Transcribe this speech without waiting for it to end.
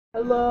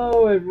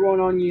Hello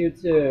everyone on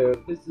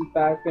YouTube, this is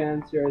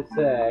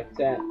Backfan06,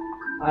 and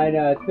I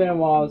know it's been a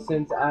while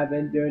since I've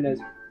been doing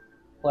this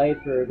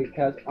playthrough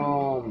because,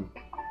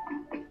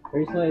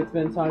 recently it's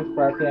been Sonic's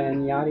birthday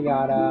and yada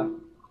yada,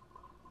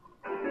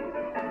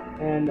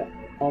 and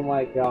oh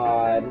my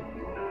god,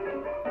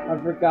 I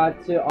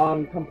forgot to,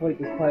 complete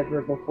this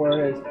playthrough before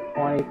his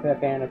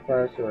 25th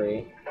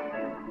anniversary.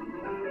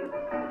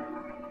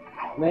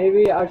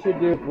 Maybe I should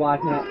do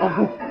Black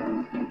Knight.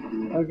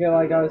 Okay,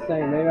 like I was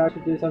saying, maybe I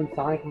should do some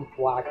Sonic and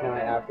Black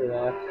Knight after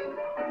this.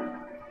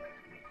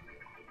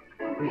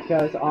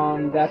 Because,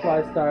 that's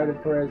why I started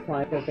for his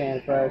 25th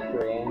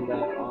anniversary, and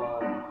then,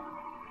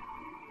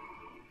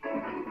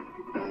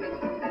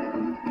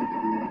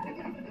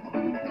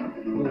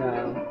 you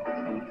know.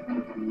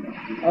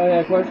 Oh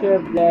yeah, question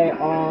of the day,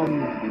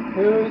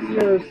 who's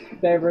your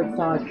favorite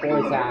Sonic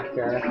voice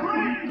actor?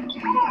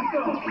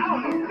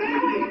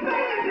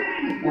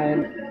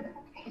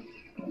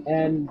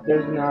 And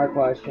there's another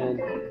question,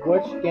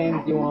 which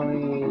game do you want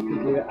me to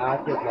do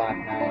after Black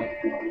Knight?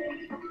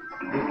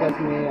 Because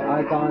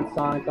I got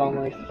Sonic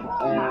Unleashed,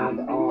 and,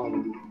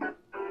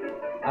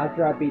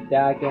 after I beat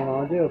that game,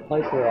 I'll do a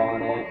playthrough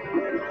on it.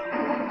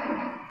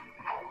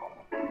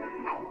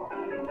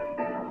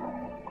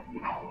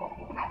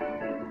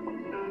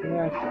 Maybe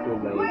I should do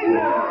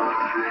later.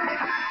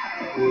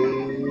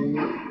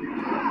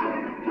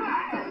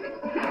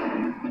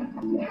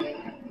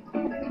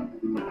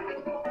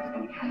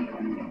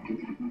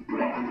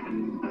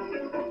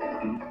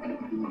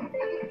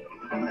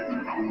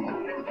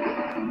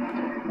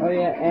 Oh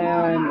yeah,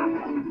 and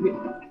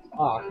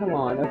oh come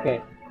on,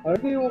 okay. Other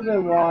people have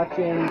been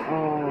watching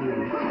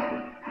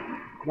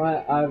my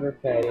other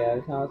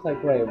videos, and I was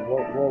like, wait,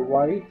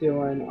 what are you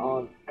doing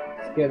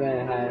skipping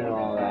ahead and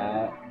all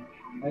that?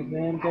 Like,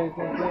 man, go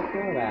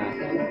back.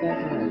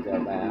 Definitely go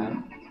back.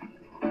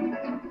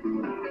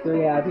 So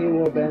yeah,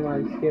 people have been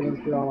like skipping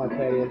through all my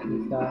videos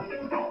and stuff.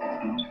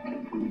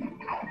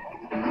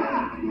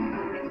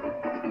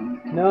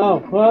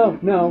 No, oh,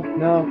 no.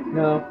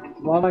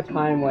 Why am I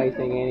time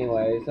wasting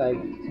anyways? Like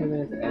 2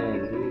 minutes in.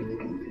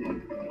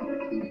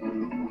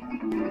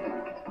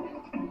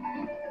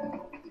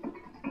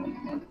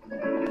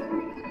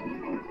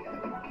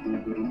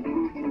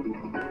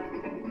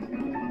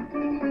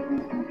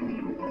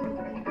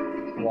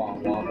 Wah. I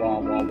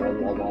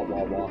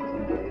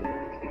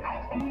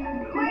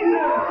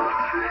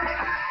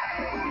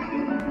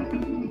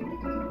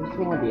just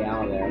want to be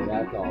out there,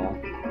 that's all.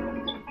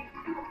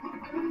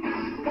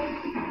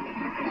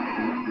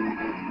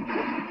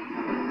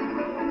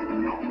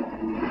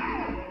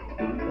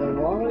 So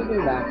what do we do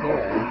back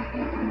here?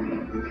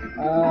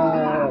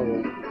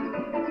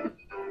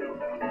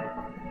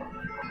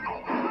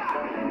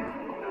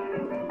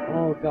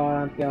 Oh god,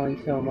 I'm failing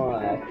so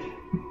much.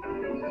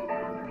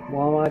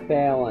 Why am I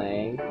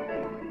failing?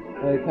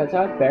 Because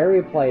I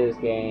barely play this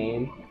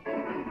game.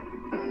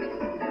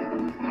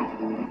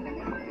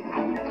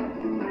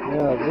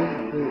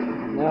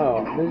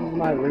 This is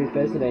my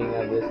revisiting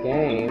of this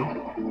game.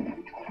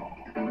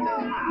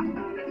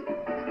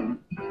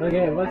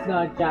 Okay, let's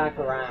not jack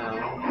around.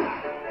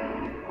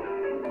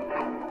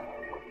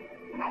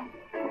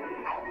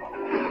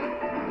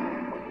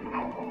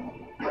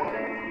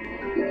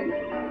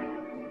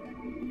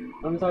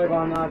 I'm sorry, but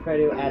I'm not a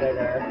video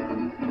editor.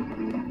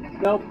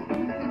 Nope.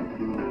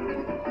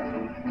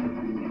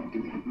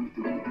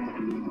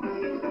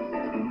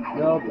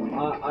 Nope,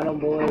 I don't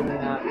believe in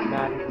that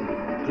magic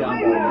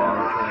jumbo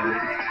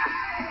nonsense.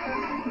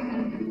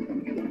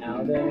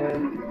 Out there.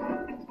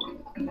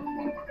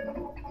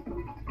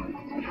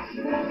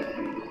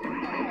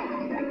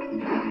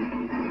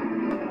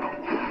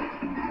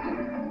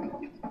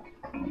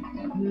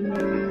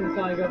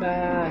 Sonic, go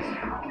fast.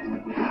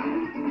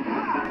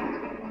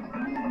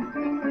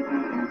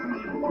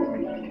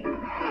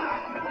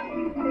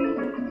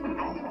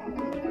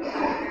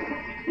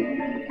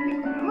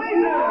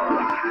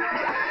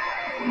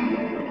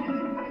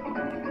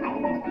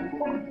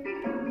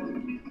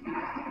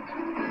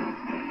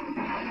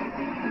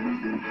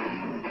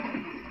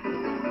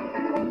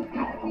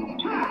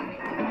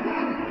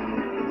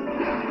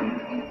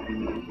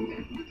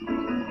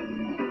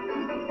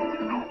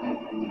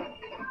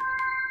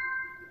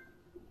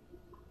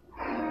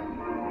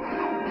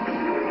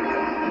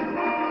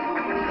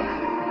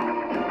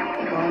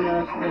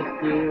 Almost the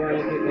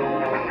D-rank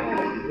again.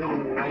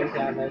 Even rank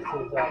that messes up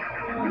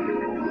again.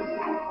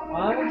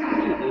 Why was the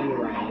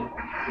E-rank?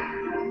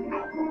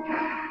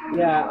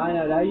 Yeah, I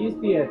know, that used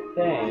to be a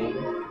thing.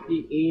 The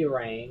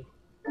E-rank.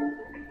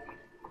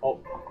 Oh.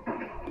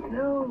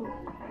 No,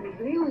 as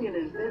alien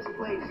as this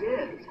place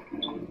is,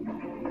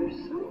 there's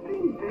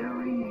something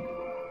very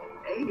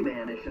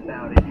Eggman-ish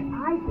about it. I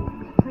think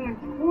it's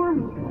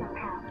transforming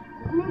somehow,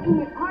 making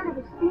it part of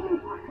his theme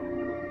park.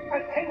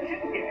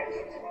 Attention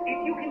guests, if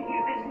you can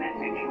hear this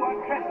message, you are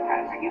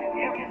trespassing in an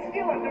area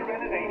still under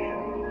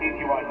renovation. If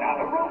you are not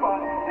a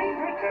robot, please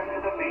return to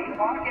the main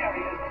park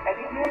areas and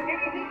ignore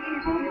anything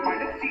evil you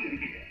might have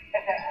seen here.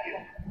 Thank you.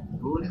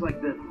 Looks Looks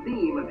like the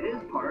theme of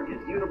his park is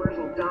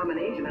universal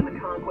domination and the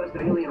conquest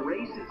of alien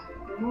races.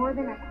 More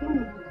than a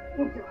theme,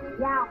 it's a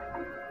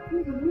reality.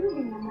 He's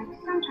using them like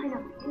some kind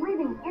of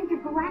living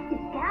intergalactic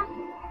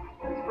scaffold.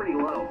 It's pretty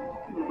low,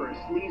 even for a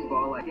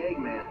sleazeball like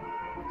Eggman.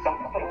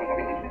 Some flavors of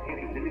indigenous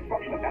aliens and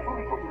destruction of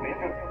natural resources may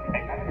occur.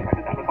 Eggman has tried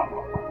to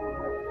sabotage.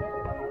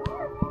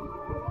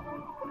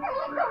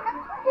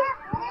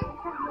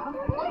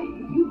 Hey,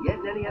 you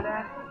getting any of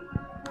that?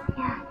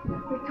 Yeah,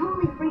 they're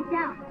totally freaked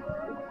out.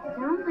 It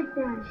sounds like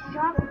they're in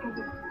shock because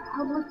of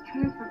public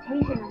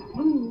transportation and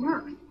loony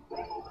nerfs.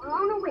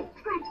 Oh no, wait,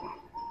 scratch that.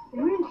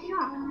 They're in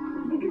shock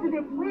because of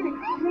their planet's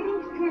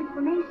strange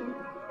transformation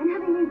and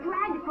having been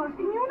dragged across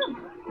the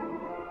universe.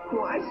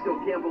 Well, I still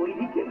can't believe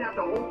he kidnapped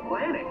the whole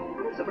planet.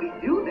 How did somebody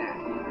do that?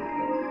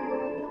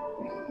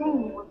 They're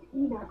saying it was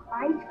either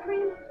ice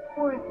cream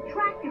or a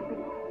tractor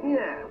beam.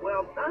 Yeah,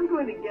 well, I'm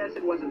going to guess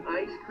it wasn't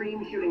ice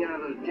cream shooting out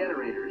of those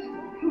generators.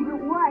 If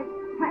it was,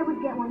 I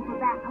would get one for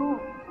back home.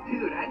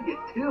 Dude, I'd get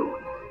two.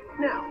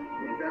 Now,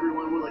 if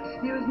everyone will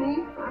excuse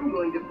me, I'm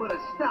going to put a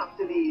stop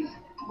to these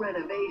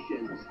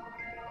renovations.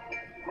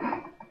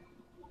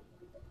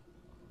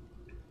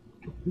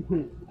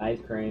 Ice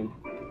cream.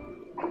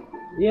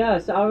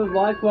 Yes, I would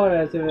like one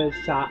if it was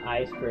shot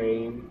ice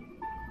cream.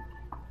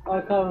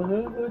 Oh, come on,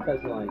 who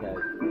doesn't like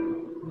ice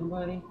cream?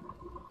 Anybody?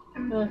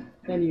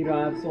 Then you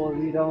don't have soul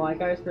if you don't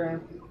like ice cream.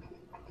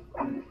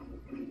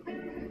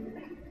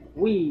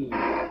 Wee!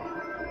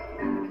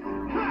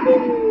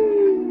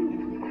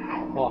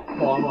 Ha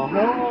ha ha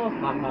ha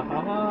ha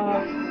ha ha.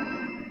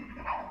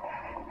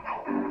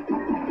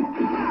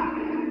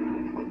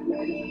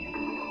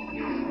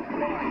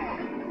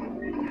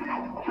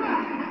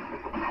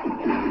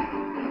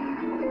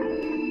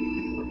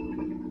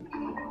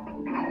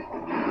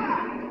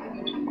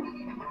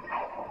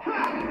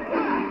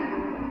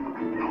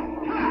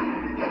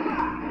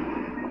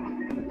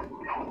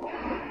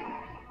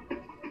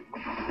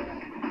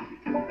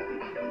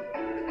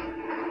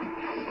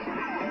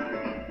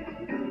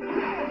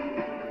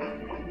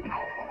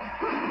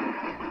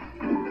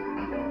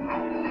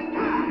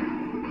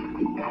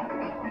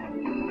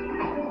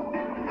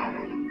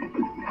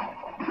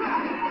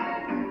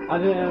 I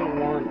didn't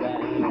want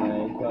that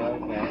anyway, but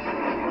okay.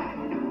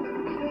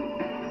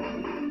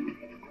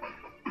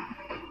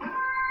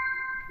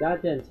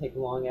 That didn't take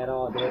long at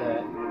all, did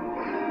it?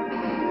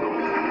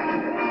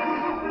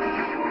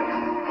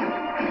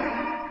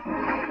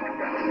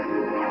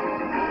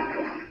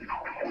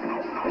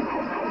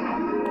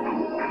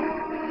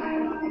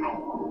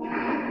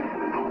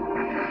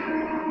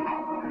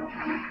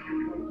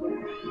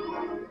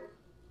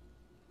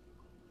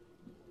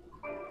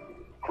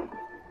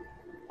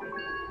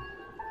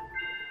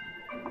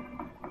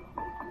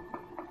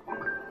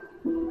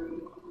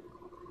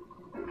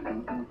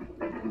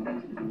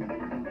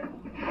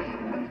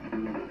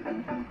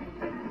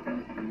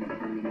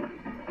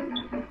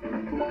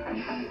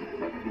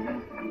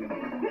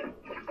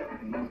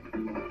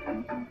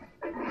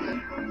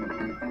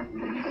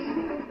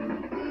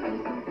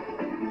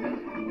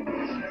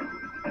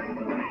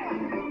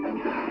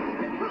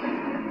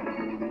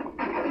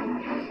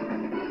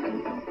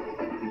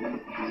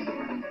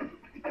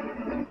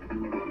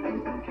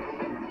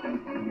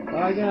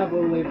 I cannot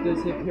believe this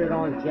appeared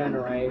on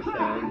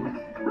Generations.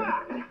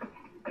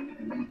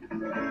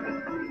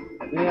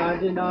 Yeah, I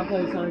did not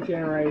play Sonic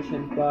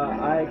Generations, but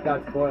I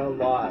got spoiled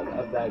a lot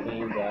of that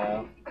game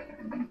though.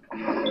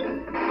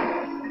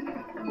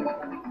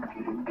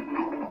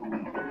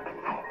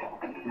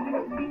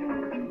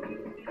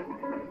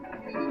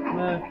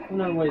 I'm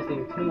not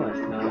wasting too much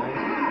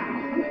time.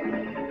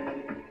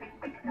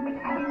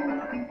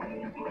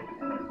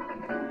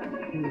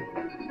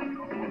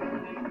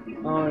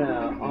 Oh no,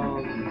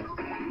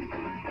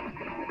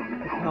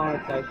 the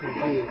comment section,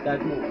 geez,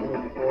 that's the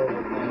most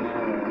horrible thing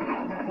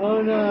ever.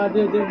 Oh no, I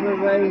did a different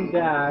rain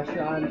dash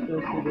I'm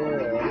supposed to do.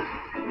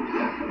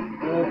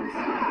 Oops.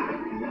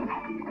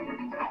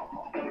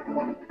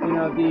 You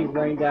know, the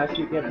rain dash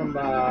you get from the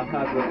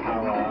Hybrid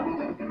Power.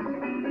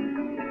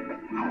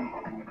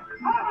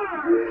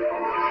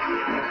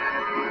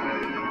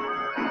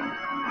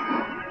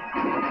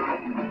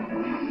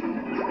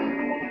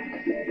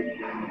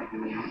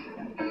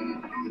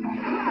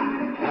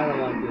 I don't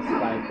like this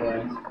spike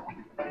quest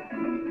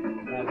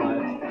that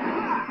much.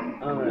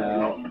 I don't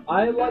know. I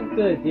like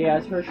the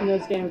DS version of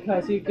this game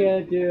because you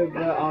can do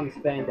the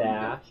spin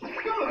dash.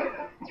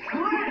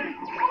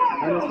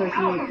 On this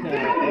version you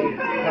can't,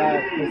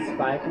 but the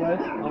spike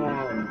quest,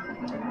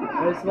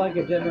 it's like a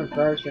different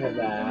version of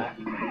that.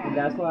 And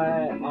that's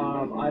why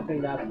I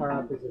think that part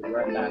of this is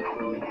right back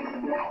to me.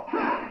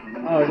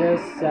 Oh,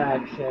 this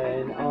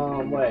section,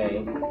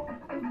 wait.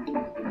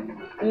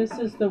 This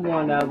is the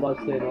one that loves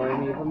to annoy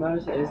me the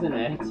most, isn't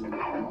it?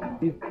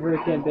 You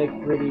freaking big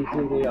 3D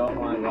 2D, oh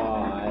my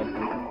god.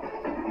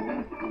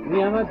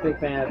 Yeah, I'm a big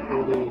fan of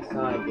 3D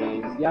Sonic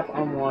games. Yep,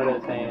 I'm one of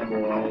those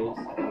fanboys.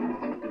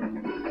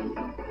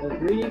 The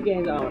 3D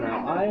games, I don't know.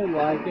 I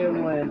like it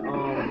when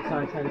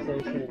Sonic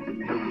Translation is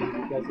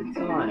 3D because it's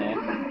Sonic.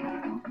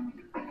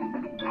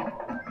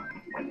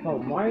 Oh,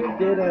 Mario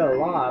did it a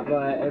lot,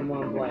 but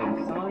everyone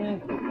blames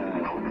Sonic because,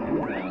 you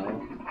know,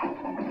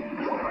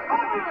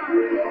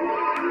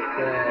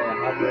 the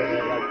hover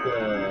it like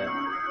the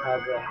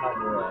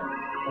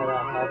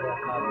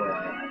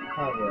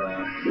hover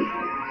it.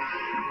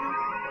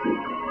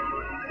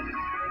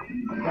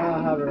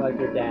 Gotta hover like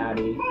your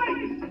daddy.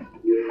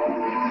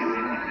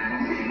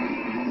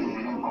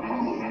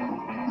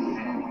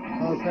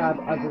 Oh crap,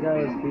 I forgot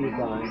it was speed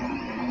line.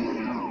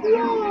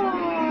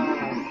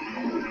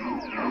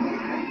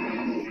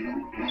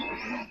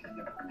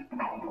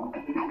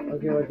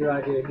 Okay, what do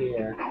I do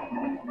here?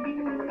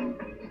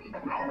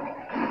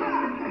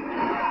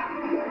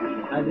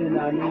 I did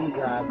not mean to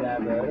grab that,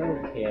 but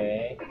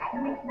okay.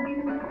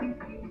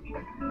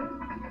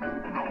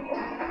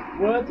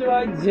 What do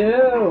I do?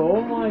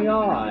 Oh my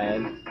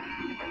god.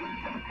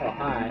 Oh,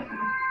 hi.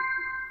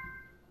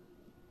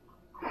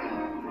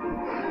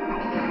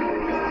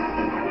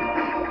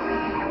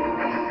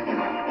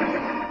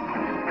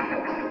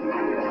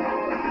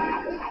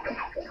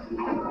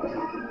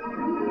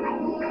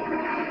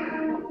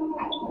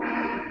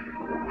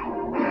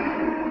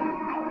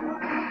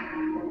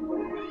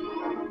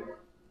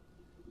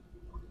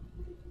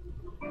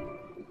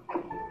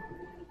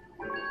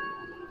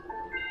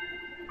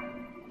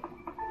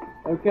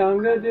 Okay, I'm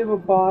gonna do the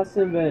boss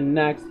in the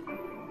next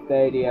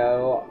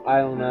video. I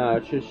don't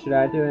know. Should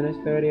I do in this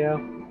video? I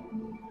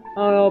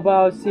don't know, but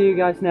I'll see you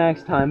guys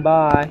next time.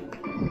 Bye.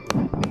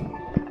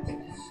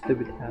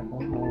 Stupid tab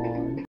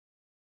on.